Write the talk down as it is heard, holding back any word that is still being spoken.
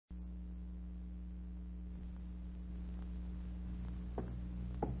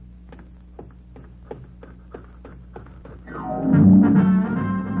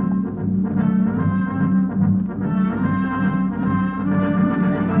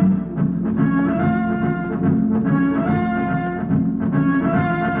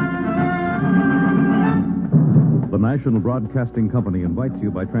National Broadcasting Company invites you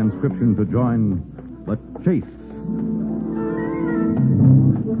by transcription to join The Chase.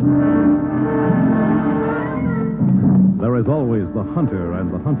 There is always the hunter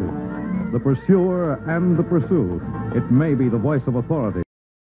and the hunted, the pursuer and the pursued. It may be the voice of authority,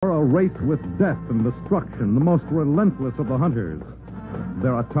 or a race with death and destruction, the most relentless of the hunters.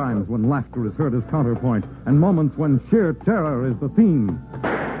 There are times when laughter is heard as counterpoint, and moments when sheer terror is the theme.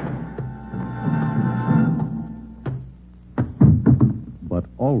 But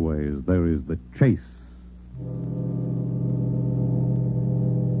always there is the chase.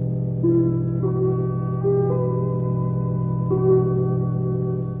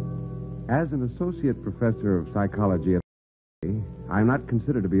 As an associate professor of psychology at I am not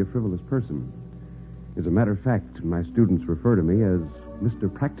considered to be a frivolous person. As a matter of fact, my students refer to me as Mr.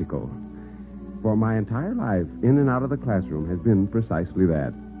 Practical. For my entire life, in and out of the classroom, has been precisely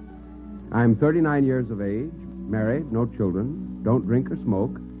that. I'm 39 years of age, married, no children, don't drink or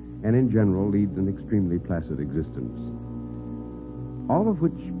smoke, and in general lead an extremely placid existence. All of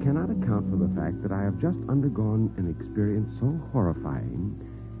which cannot account for the fact that I have just undergone an experience so horrifying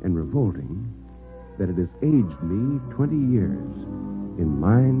and revolting that it has aged me 20 years in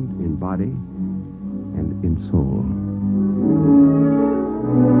mind, in body, and in soul.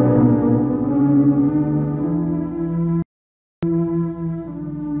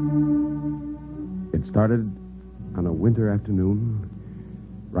 It started on a winter afternoon,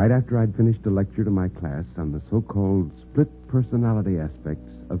 right after I'd finished a lecture to my class on the so-called split personality aspects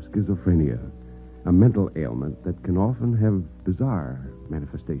of schizophrenia, a mental ailment that can often have bizarre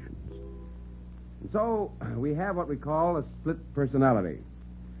manifestations. And so, we have what we call a split personality.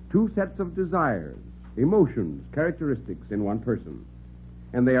 Two sets of desires, emotions, characteristics in one person.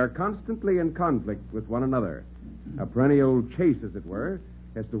 And they are constantly in conflict with one another. A perennial chase, as it were,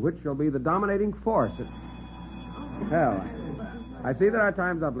 as to which shall be the dominating force. Well, I see that our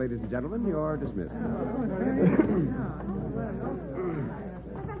time's up, ladies and gentlemen. You're dismissed.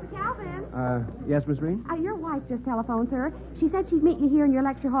 Professor Calvin? Yes, Miss Reed? Your wife just telephoned, sir. She said she'd meet you here in your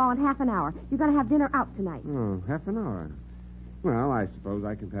lecture hall in half an hour. You're going to have dinner out tonight. Oh, half an hour. Well, I suppose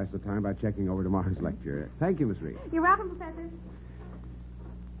I can pass the time by checking over tomorrow's lecture. Thank you, Miss Reed. You're welcome, Professor.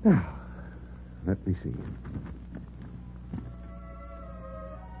 Let me see.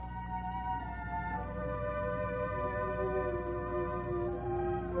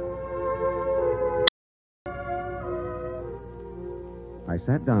 I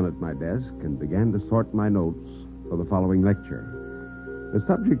sat down at my desk and began to sort my notes for the following lecture. The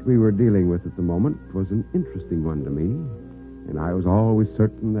subject we were dealing with at the moment was an interesting one to me, and I was always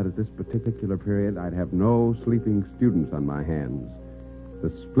certain that at this particular period I'd have no sleeping students on my hands.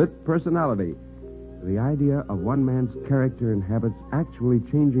 The split personality, the idea of one man's character and habits actually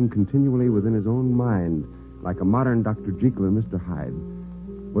changing continually within his own mind, like a modern Dr. Jekyll and Mr. Hyde,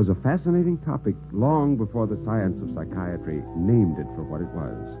 was a fascinating topic long before the science of psychiatry named it for what it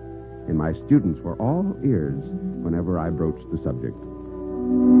was. And my students were all ears whenever I broached the subject.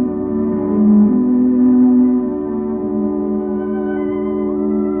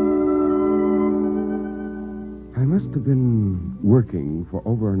 I must have been working for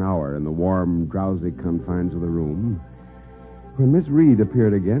over an hour in the warm, drowsy confines of the room when Miss Reed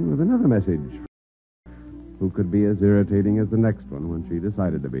appeared again with another message, who could be as irritating as the next one when she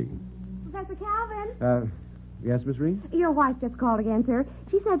decided to be. Professor Calvin? Yes, Miss Reed? Your wife just called again, sir.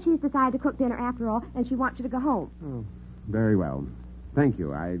 She said she's decided to cook dinner after all, and she wants you to go home. Oh, very well. Thank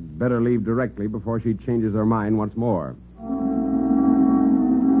you. I'd better leave directly before she changes her mind once more.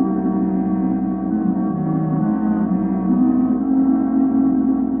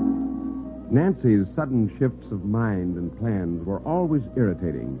 Nancy's sudden shifts of mind and plans were always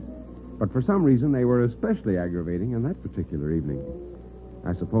irritating, but for some reason they were especially aggravating on that particular evening.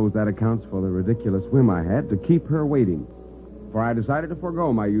 I suppose that accounts for the ridiculous whim I had to keep her waiting, for I decided to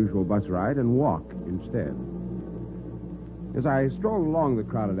forego my usual bus ride and walk instead. As I strolled along the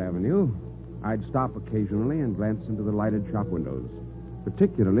crowded avenue, I'd stop occasionally and glance into the lighted shop windows,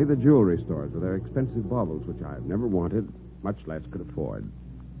 particularly the jewelry stores with their expensive baubles, which I've never wanted, much less could afford.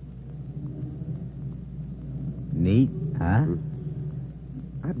 Neat, huh?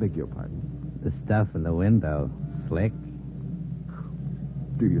 I beg your pardon. The stuff in the window. Slick?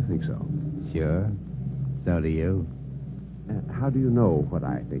 Do you think so? Sure. So do you. How do you know what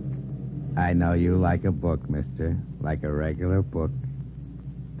I think? I know you like a book, mister. Like a regular book.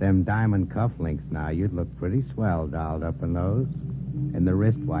 Them diamond cufflinks now, you'd look pretty swell dolled up in those. And the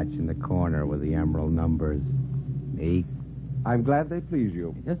wristwatch in the corner with the emerald numbers. Neat. I'm glad they please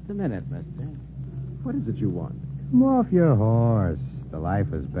you. Just a minute, mister. What is it you want? Come off your horse. The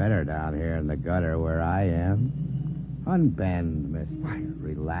life is better down here in the gutter where I am. Unbend, mister.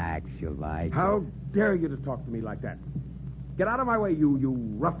 Relax, you like. How dare you to talk to me like that? Get out of my way, you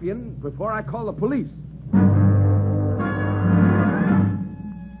ruffian, before I call the police.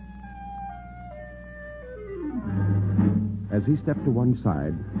 As he stepped to one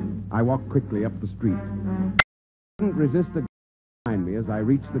side, I walked quickly up the street. I couldn't resist the behind me as I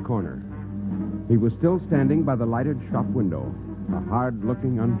reached the corner. He was still standing by the lighted shop window, a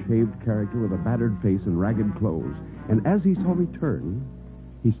hard-looking, unshaved character with a battered face and ragged clothes. And as he saw me turn,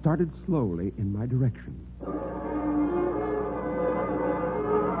 he started slowly in my direction.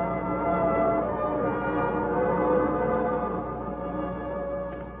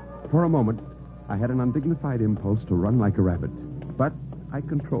 For a moment, I had an undignified impulse to run like a rabbit. But I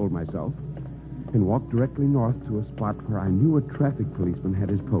controlled myself and walked directly north to a spot where I knew a traffic policeman had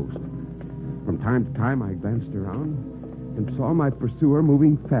his post. From time to time, I glanced around and saw my pursuer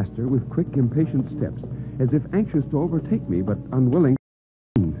moving faster with quick, impatient steps, as if anxious to overtake me, but unwilling.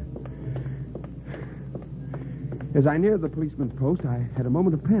 As I neared the policeman's post, I had a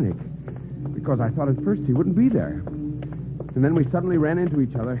moment of panic, because I thought at first he wouldn't be there. And then we suddenly ran into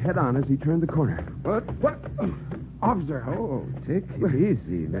each other head-on as he turned the corner. What? Officer. Oh, take it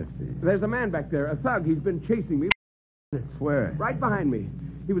easy, mister. There's a man back there, a thug. He's been chasing me. Where? Right behind me.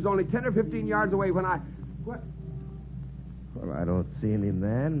 He was only 10 or 15 yards away when I... What? Well, I don't see any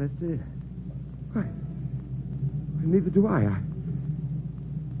man, mister. Why? Neither do I.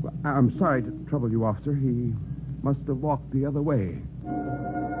 I'm sorry to trouble you, officer. He must have walked the other way.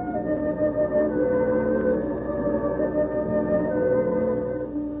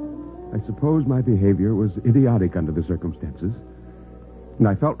 I suppose my behavior was idiotic under the circumstances, and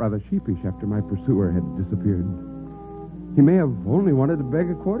I felt rather sheepish after my pursuer had disappeared. He may have only wanted to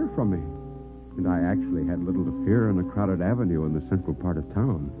beg a quarter from me, and I actually had little to fear on a crowded avenue in the central part of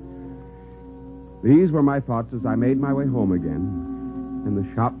town. These were my thoughts as I made my way home again, and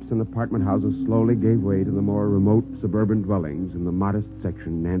the shops and apartment houses slowly gave way to the more remote suburban dwellings in the modest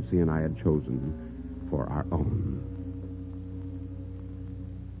section Nancy and I had chosen for our own.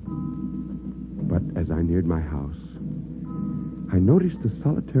 But as I neared my house, I noticed a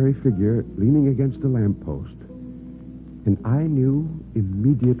solitary figure leaning against a lamppost, and I knew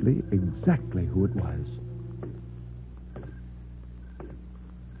immediately exactly who it was.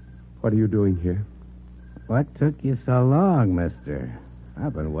 What are you doing here? What took you so long, mister?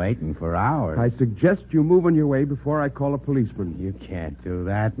 I've been waiting for hours. I suggest you move on your way before I call a policeman. You can't do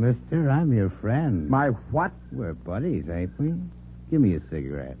that, mister. I'm your friend. My what? We're buddies, ain't we? Give me a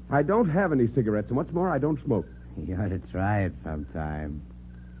cigarette. I don't have any cigarettes, and what's more, I don't smoke. You ought to try it sometime.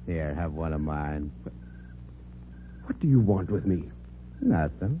 Here, have one of mine. What do you want with me?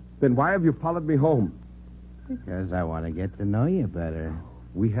 Nothing. Then why have you followed me home? Because I want to get to know you better.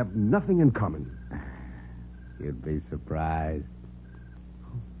 We have nothing in common. You'd be surprised.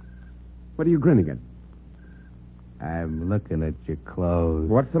 What are you grinning at? I'm looking at your clothes.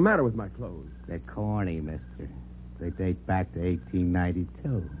 What's the matter with my clothes? They're corny, mister. They date back to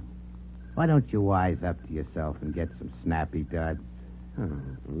 1892. Why don't you wise up to yourself and get some snappy duds? Oh,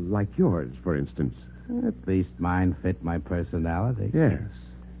 like yours, for instance. At least mine fit my personality. Yes.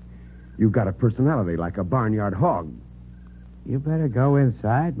 You've got a personality like a barnyard hog. You better go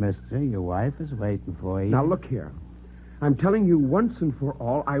inside, mister. Your wife is waiting for you. Now, look here. I'm telling you once and for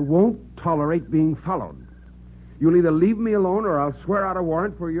all, I won't tolerate being followed. You'll either leave me alone or I'll swear out a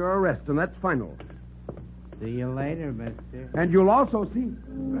warrant for your arrest, and that's final. See you later, mister. And you'll also see...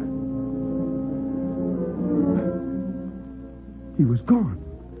 He was gone.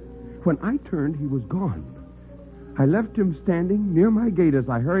 When I turned, he was gone. I left him standing near my gate as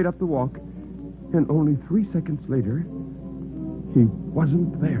I hurried up the walk, and only 3 seconds later, he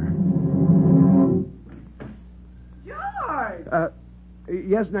wasn't there. George!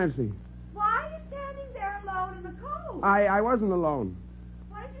 Yes, Nancy. Why are you standing there alone in the cold? I wasn't alone.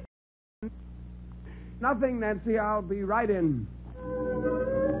 What did you... Nothing, Nancy. I'll be right in.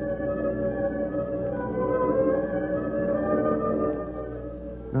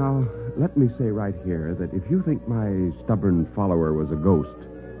 Now, let me say right here that if you think my stubborn follower was a ghost,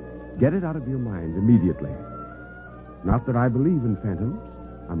 get it out of your mind immediately. Not that I believe in phantoms.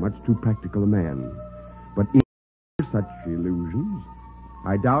 I'm much too practical a man. But even for such illusions,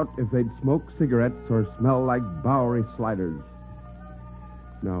 I doubt if they'd smoke cigarettes or smell like Bowery sliders.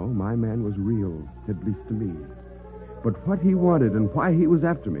 No, my man was real, at least to me. But what he wanted and why he was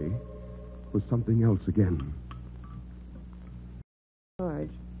after me was something else again.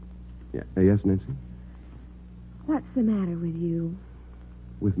 George, Yes, Nancy? what's the matter with you?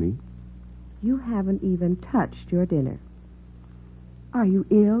 With me? You haven't even touched your dinner. Are you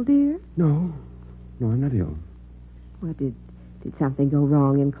ill, dear? No, I'm not ill. Well, did something go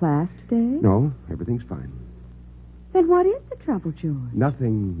wrong in class today? No, everything's fine. Then what is the trouble, George?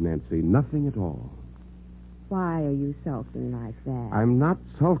 Nothing, Nancy, nothing at all. Why are you sulking like that? I'm not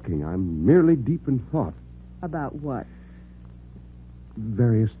sulking. I'm merely deep in thought. About what?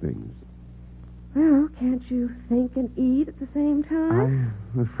 Various things. Well, can't you think and eat at the same time?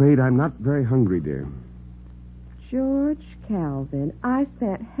 I'm afraid I'm not very hungry, dear. George Calvin, I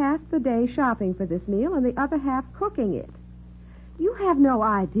spent half the day shopping for this meal and the other half cooking it. You have no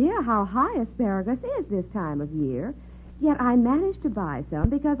idea how high asparagus is this time of year. Yet I managed to buy some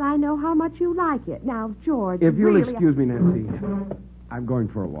because I know how much you like it. Now, George, If you'll really... excuse me, Nancy, I'm going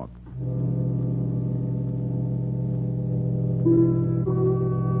for a walk.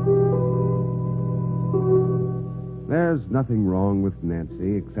 There's nothing wrong with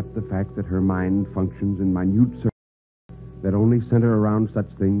Nancy except the fact that her mind functions in minute circles that only center around such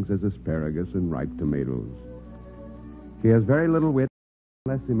things as asparagus and ripe tomatoes. She has very little wit,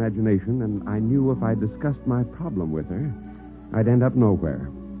 less imagination, and I knew if I discussed my problem with her, I'd end up nowhere.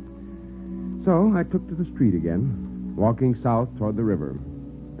 So I took to the street again, walking south toward the river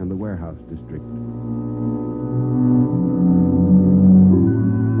and the warehouse district.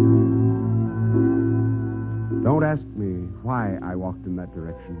 Don't ask me why I walked in that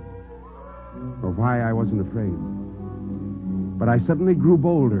direction, or why I wasn't afraid. But I suddenly grew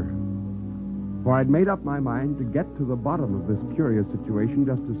bolder, for I'd made up my mind to get to the bottom of this curious situation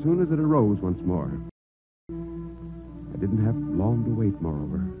just as soon as it arose once more. I didn't have long to wait,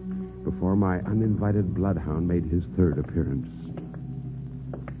 moreover, before my uninvited bloodhound made his third appearance.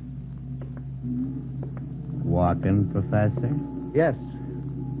 Walking, Professor? Yes.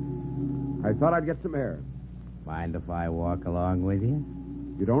 I thought I'd get some air. Mind if I walk along with you?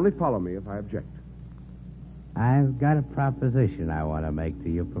 You'd only follow me if I object. I've got a proposition I want to make to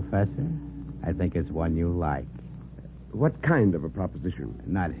you, Professor. I think it's one you like. What kind of a proposition?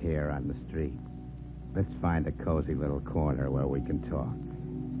 Not here on the street. Let's find a cozy little corner where we can talk.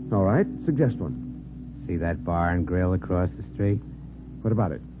 All right, suggest one. See that bar and grill across the street? What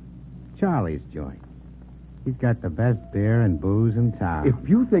about it? Charlie's joint. He's got the best beer and booze in town. If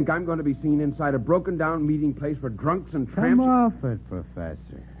you think I'm going to be seen inside a broken-down meeting place for drunks and tramps... Come off it,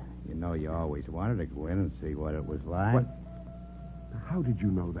 Professor. You know you always wanted to go in and see what it was like. What? How did you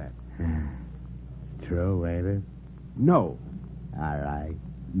know that? True, ain't it? No. All right.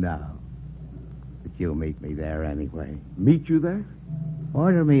 No. But you'll meet me there anyway. Meet you there?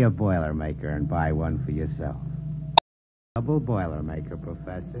 Order me a Boilermaker and buy one for yourself. Double Boilermaker,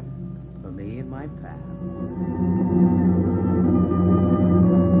 Professor. For me and my pal.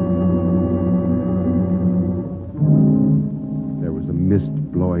 There was a mist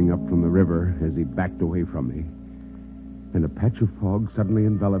blowing up from the river as he backed away from me. And a patch of fog suddenly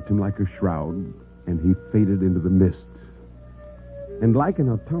enveloped him like a shroud, and he faded into the mist. And like an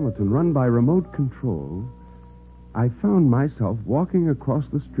automaton run by remote control, I found myself walking across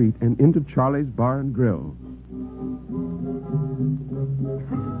the street and into Charlie's Bar and Grill.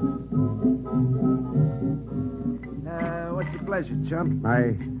 What's your pleasure, chump?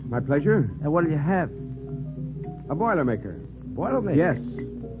 My pleasure? What do you have? A Boilermaker. Boilermaker? Yes,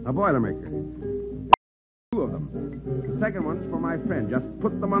 a Boilermaker. Two of them. The second one's for my friend. Just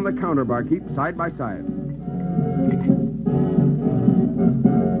put them on the counter, barkeep, side by side.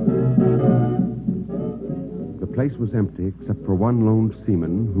 The place was empty except for one lone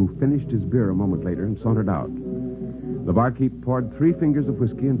seaman who finished his beer a moment later and sauntered out. The barkeep poured 3 fingers of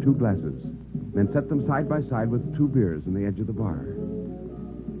whiskey in 2 glasses, then set them side by side with 2 beers on the edge of the bar.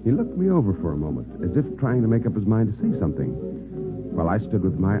 He looked me over for a moment, as if trying to make up his mind to say something, while I stood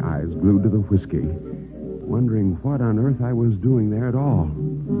with my eyes glued to the whiskey, wondering what on earth I was doing there at all.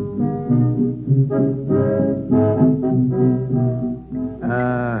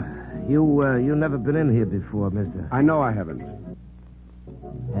 You never been in here before, mister. I know I haven't.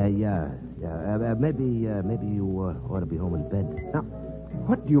 Maybe you ought to be home in bed. Now,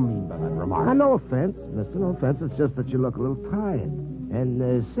 what do you mean by that remark? No offense, mister, no offense. It's just that you look a little tired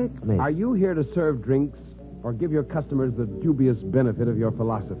and sick, maybe. Are you here to serve drinks or give your customers the dubious benefit of your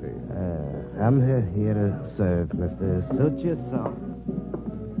philosophy? I'm here to serve, mister. Suit yourself.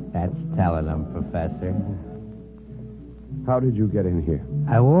 That's telling them, Professor. How did you get in here?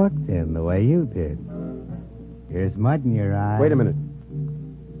 I walked in the way you did. Here's mud in your eye. Wait a minute.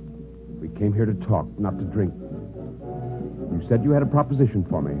 We came here to talk, not to drink. You said you had a proposition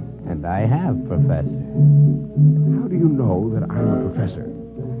for me. And I have, Professor. How do you know that I'm a professor?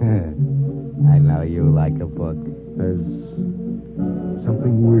 I know you like a book. There's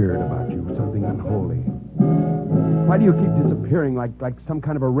something weird about you, something unholy. Why do you keep disappearing like some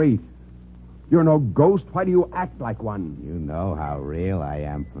kind of a wraith? You're no ghost. Why do you act like one? You know how real I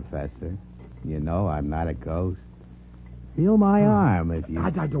am, Professor. You know I'm not a ghost. Feel my arm if you... I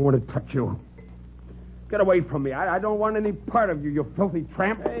don't want to touch you. Get away from me. I don't want any part of you, you filthy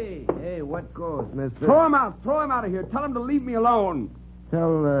tramp. Hey, what goes, mister? Throw him out. Throw him out of here. Tell him to leave me alone.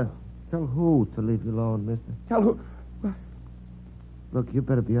 Tell who to leave you alone, mister? Tell who... Look, you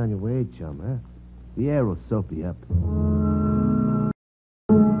better be on your way, chum, huh? The air will soap you up.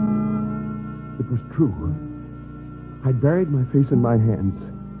 It was true. I buried my face in my hands.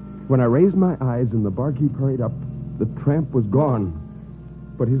 When I raised my eyes and the barkeep hurried up, the tramp was gone.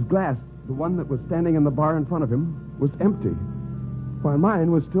 But his glass, the one that was standing in the bar in front of him, was empty, while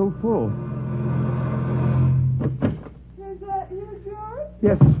mine was still full. Is that you,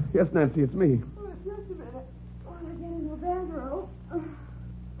 George? Yes, Nancy, it's me. Oh, just a minute. While I get in your bedroom.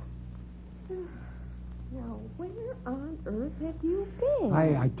 Now, where on earth have you been?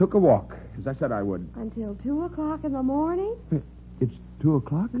 I took a walk, as I said I would. Until 2 o'clock in the morning? It's 2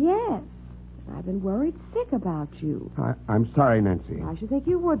 o'clock? Yes. I've been worried sick about you. I'm sorry, Nancy. I should think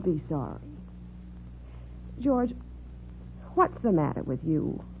you would be sorry. George, what's the matter with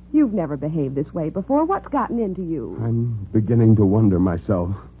you? You've never behaved this way before. What's gotten into you? I'm beginning to wonder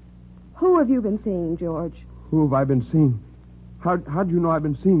myself. Who have you been seeing, George? Who have I been seeing? How'd you know I've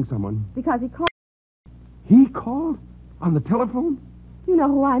been seeing someone? Because he called. He called? On the telephone? You know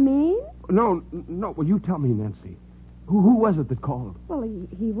who I mean? No. Well, you tell me, Nancy. Who was it that called? Well,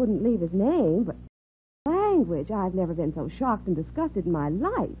 he wouldn't leave his name, but language. I've never been so shocked and disgusted in my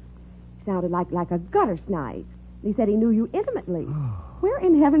life. He sounded like a gutter snipe. He said he knew you intimately. Where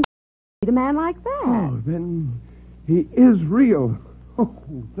in heaven meet a man like that? Oh, then he is real. Oh,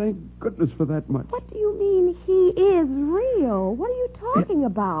 thank goodness for that much. What do you mean he is real? What are you talking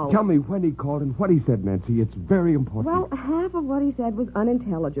about? Tell me when he called and what he said, Nancy. It's very important. Well, half of what he said was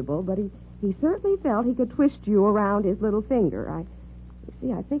unintelligible, but he certainly felt he could twist you around his little finger.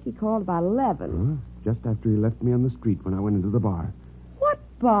 I think he called about 11. Just after he left me on the street when I went into the bar. What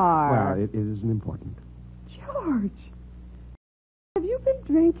bar? Well, it isn't important. George, have you been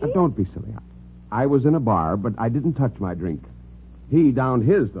drinking? Don't be silly. I was in a bar, but I didn't touch my drink. He downed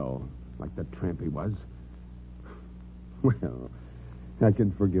his, though, like the tramp he was. Well, I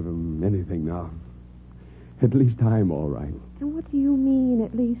can forgive him anything now. At least I'm all right. And what do you mean,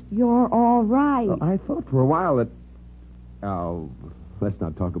 at least you're all right? Well, I thought for a while that... Oh, let's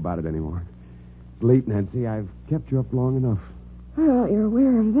not talk about it anymore. It's late, Nancy. I've kept you up long enough. Well, you're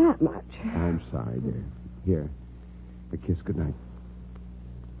aware of that much. I'm sorry, dear. Here, a kiss goodnight.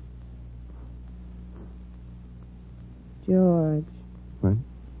 George. What?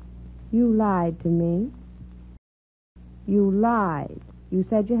 You lied to me. You lied. You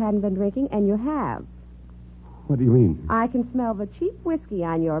said you hadn't been drinking, and you have. What do you mean? I can smell the cheap whiskey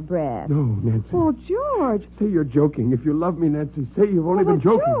on your breath. No, Nancy. Oh, George. Say you're joking. If you love me, Nancy, say you've only been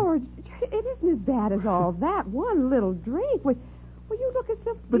joking. George, it isn't as bad as all that. One little drink. Well, you look as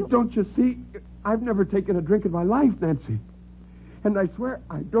if... But don't you see? I've never taken a drink in my life, Nancy. And I swear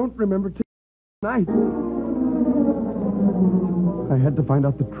I don't remember taking a night. I had to find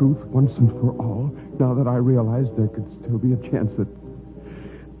out the truth once and for all, now that I realized there could still be a chance that...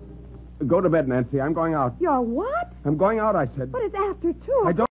 Go to bed, Nancy. I'm going out. You're what? I'm going out, I said. But it's after 2.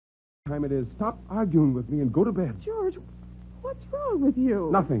 I don't know what time it is. Stop arguing with me and go to bed. George, what's wrong with you?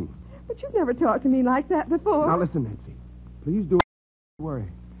 Nothing. But you've never talked to me like that before. Now, listen, Nancy. Please don't worry.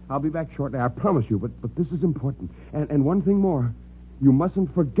 I'll be back shortly, I promise you, but this is important. And one thing more. You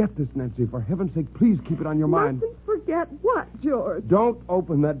mustn't forget this, Nancy. For heaven's sake, please keep it on your mind. Mustn't forget what, George? Don't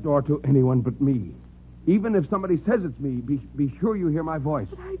open that door to anyone but me. Even if somebody says it's me, be sure you hear my voice.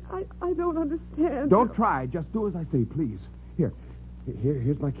 But I don't understand. Don't try. Just do as I say, please.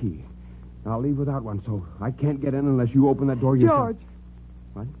 Here's my key. I'll leave without one, so I can't get in unless you open that door yourself. George.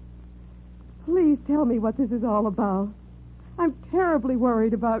 What? Please tell me what this is all about. I'm terribly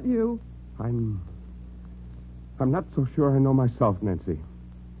worried about you. I'm not so sure I know myself, Nancy.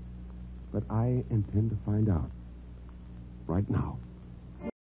 But I intend to find out. Right now.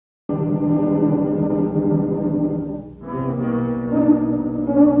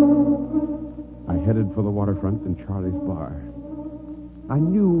 I headed for the waterfront and Charlie's bar. I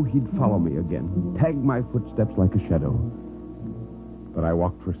knew he'd follow me again, tag my footsteps like a shadow. But I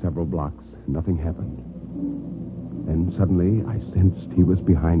walked for several blocks, and nothing happened. Then suddenly I sensed he was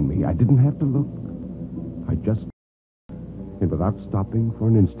behind me. I didn't have to look. I just... And without stopping for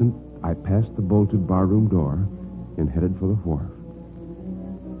an instant, I passed the bolted barroom door and headed for the wharf.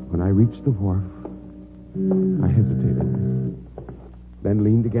 When I reached the wharf, I hesitated, then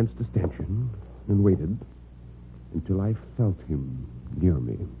leaned against a stanchion and waited. until I felt him near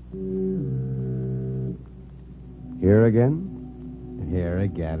me. Here again? Here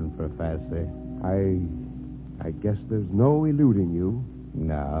again, Professor. I guess there's no eluding you.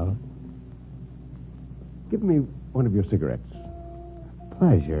 No. Give me one of your cigarettes.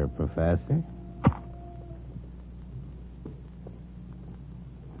 Pleasure, Professor.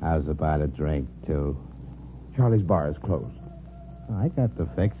 How's about a drink, too? Charlie's bar is closed. I got the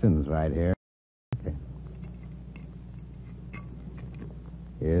fixings right here. Okay.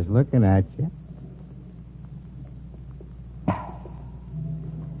 Here's looking at you.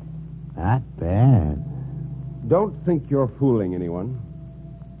 Not bad. Don't think you're fooling anyone.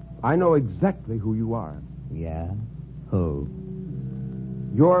 I know exactly who you are. Yeah? Who?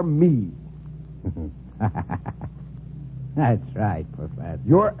 You're me. That's right, Professor.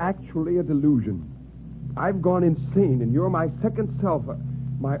 You're actually a delusion. I've gone insane, and you're my second self,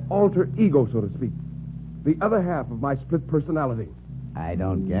 my alter ego, so to speak. The other half of my split personality. I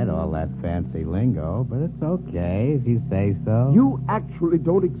don't get all that fancy lingo, but it's okay if you say so. You actually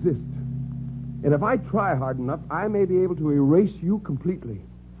don't exist. And if I try hard enough, I may be able to erase you completely.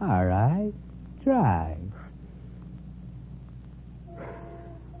 All right. Try.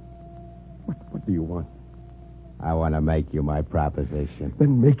 What do you want? I want to make you my proposition.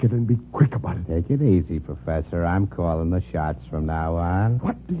 Then make it and be quick about it. Take it easy, Professor. I'm calling the shots from now on.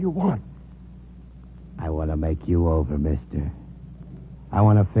 What do you want? I want to make you over, mister. I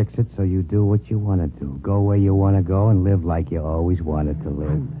want to fix it so you do what you want to do. Go where you want to go and live like you always wanted to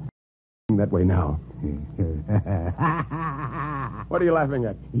live. That way now. What are you laughing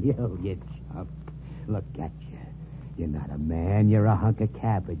at? You chump. Look at you. You're not a man. You're a hunk of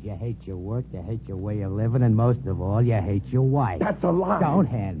cabbage. You hate your work. You hate your way of living. And most of all, you hate your wife. That's a lie. Don't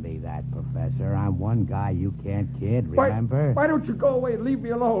hand me that, Professor. I'm one guy you can't kid, remember? Why don't you go away and leave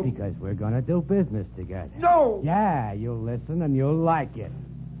me alone? Because we're going to do business together. No! Yeah, you'll listen and you'll like it.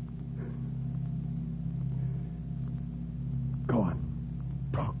 Go on.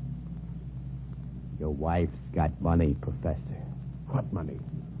 Talk. Your wife's got money, Professor. What money?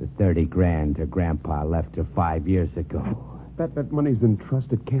 The 30 grand her grandpa left her 5 years ago. That money's in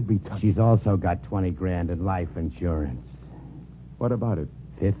trust. It can't be touched. She's also got 20 grand in life insurance. What about it?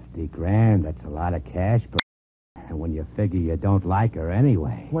 50 grand, that's a lot of cash. And when you figure you don't like her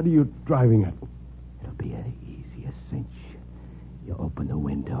anyway. What are you driving at? It'll be the easiest cinch. You open the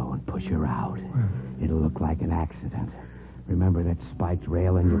window and push her out. It'll look like an accident. Remember that spiked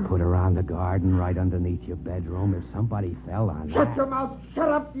railing you put around the garden right underneath your bedroom? If somebody fell on that... Shut your mouth. Shut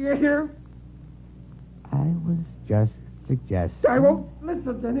up. Do you hear? I was just suggesting... I won't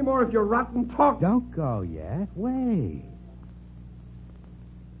listen to any more of your rotten talk. Don't go yet. Wait.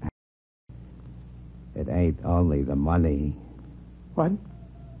 It ain't only the money. What?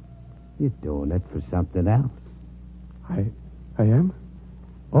 You're doing it for something else. I am?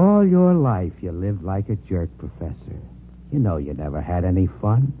 All your life you lived like a jerk, Professor. You know you never had any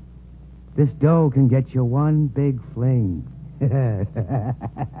fun. This dough can get you one big fling.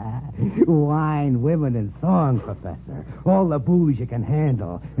 Wine, women, and song, Professor. All the booze you can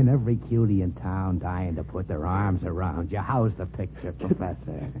handle. And every cutie in town dying to put their arms around you. How's the picture,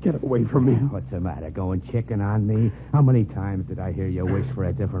 Professor? Get away from me. What's the matter? Going chicken on me? How many times did I hear you wish for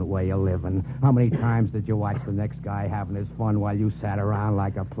a different way of living? How many times did you watch the next guy having his fun while you sat around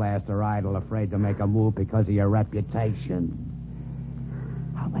like a plaster idol afraid to make a move because of your reputation?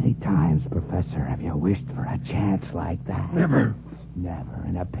 How many times, Professor, have you wished for a chance like that? Never. Never.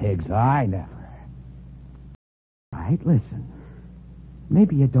 In a pig's eye, never. Right, listen.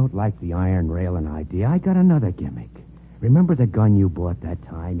 Maybe you don't like the iron railing idea. I got another gimmick. Remember the gun you bought that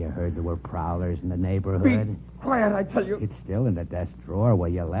time you heard there were prowlers in the neighborhood? Be quiet, I tell you. It's still in the desk drawer where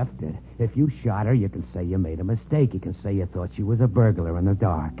you left it. If you shot her, you can say you made a mistake. You can say you thought she was a burglar in the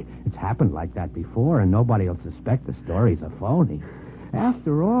dark. It's happened like that before, and nobody will suspect the story's a phony.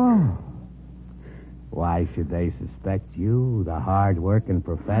 After all, why should they suspect you, the hard-working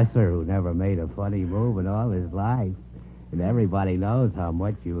professor who never made a funny move in all his life? And everybody knows how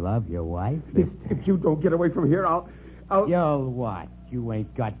much you love your wife. If you don't get away from here, I'll... You'll what? You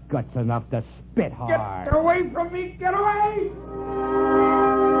ain't got guts enough to spit hard. Get away from me! Get away!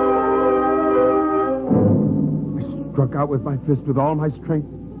 I struck out with my fist with all my strength,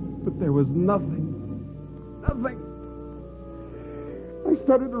 but there was nothing. Nothing. I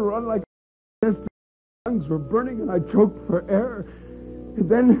started to run like my lungs were burning, and I choked for air. And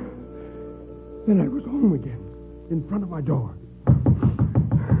then I was home again, in front of my door.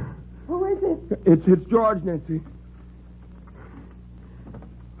 Who is it? It's George, Nancy.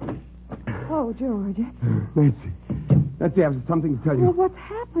 Oh, George. Nancy, Nancy, I have something to tell you. Well, what's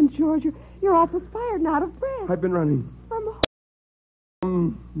happened, George? You're all perspired and out of breath. I've been running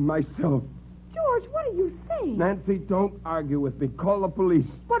From myself. George, what are you saying? Nancy, don't argue with me. Call the police.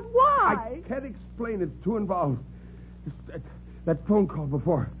 But why? I can't explain. It's too involved. That phone call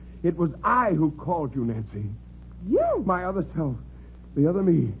before. It was I who called you, Nancy. You? My other self. The other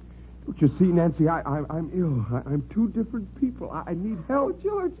me. Don't you see, Nancy? I'm ill. I'm two different people. I need help. Oh,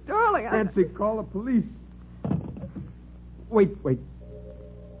 George, darling. Nancy, call the police. Wait.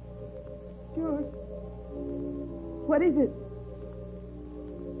 George. What is it?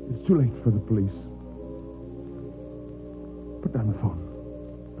 It's too late for the police. Put down the phone.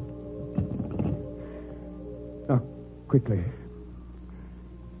 Now, quickly.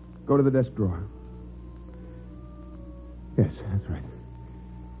 Go to the desk drawer. Yes, that's right.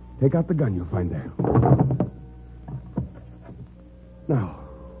 Take out the gun you'll find there. Now,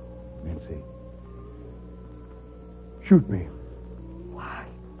 Nancy. Shoot me. Why?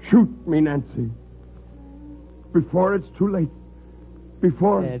 Shoot me, Nancy. Before it's too late.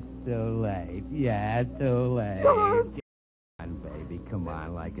 Before... It's too late. Yeah, too late. George! Come on, baby. Come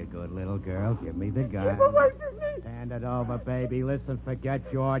on, like a good little girl. Give me the gun. Keep away from me! Hand it over, baby. Listen,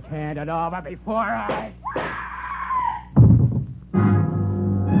 forget George. Hand it over before I...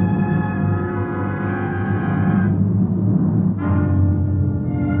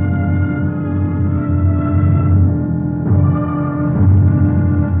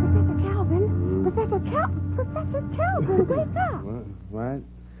 Professor Calvin, wake up! What?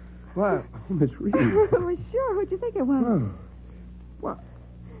 What? Oh, Miss Reed. Well, sure. What'd you think it was? Oh. Well,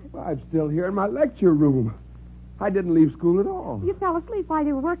 I'm still here in my lecture room. I didn't leave school at all. You fell asleep while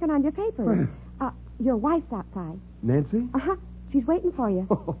you were working on your papers. Your wife's outside. Nancy? Uh-huh. She's waiting for you.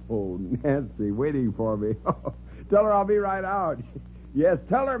 Oh, Nancy, waiting for me. Tell her I'll be right out. Yes,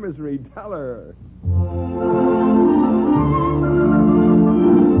 tell her, Miss Reed. Tell her.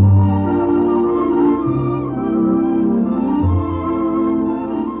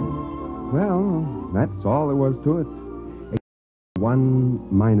 Well, that's all there was to it.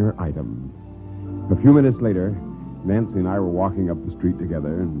 One minor item. A few minutes later, Nancy and I were walking up the street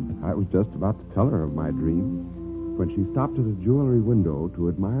together, and I was just about to tell her of my dream when she stopped at a jewelry window to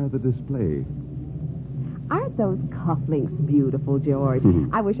admire the display. Aren't those cufflinks beautiful, George?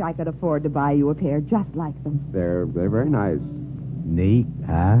 I wish I could afford to buy you a pair just like them. They're very nice. Neat,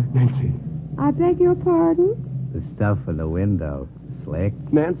 huh? Nancy. I beg your pardon? The stuff in the window. Slick.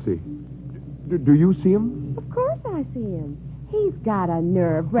 Nancy, do you see him? Of course I see him. He's got a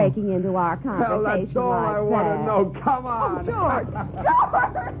nerve breaking into our conversation Well, that's all like I want to know. Come on. Oh, George!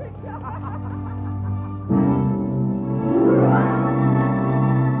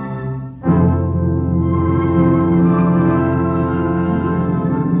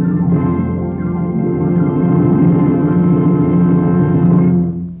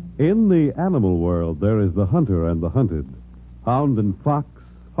 In the animal world, there is the hunter and the hunted, hound and fox,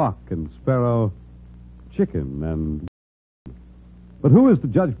 hawk and sparrow, chicken and... But who is to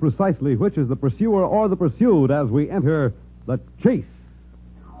judge precisely which is the pursuer or the pursued as we enter the chase?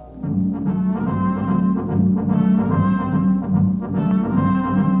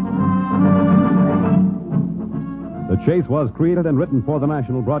 The Chase was created and written for the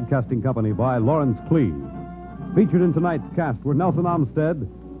National Broadcasting Company by Lawrence Klee. Featured in tonight's cast were Nelson Armstead,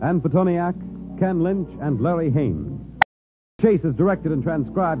 Ann Petoniak, Ken Lynch, and Larry Haynes. Chase is directed and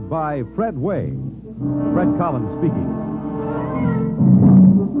transcribed by Fred Weihe. Fred Collins speaking.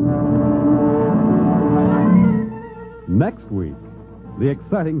 Next week, the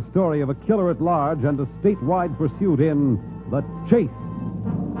exciting story of a killer at large and a statewide pursuit in The Chase.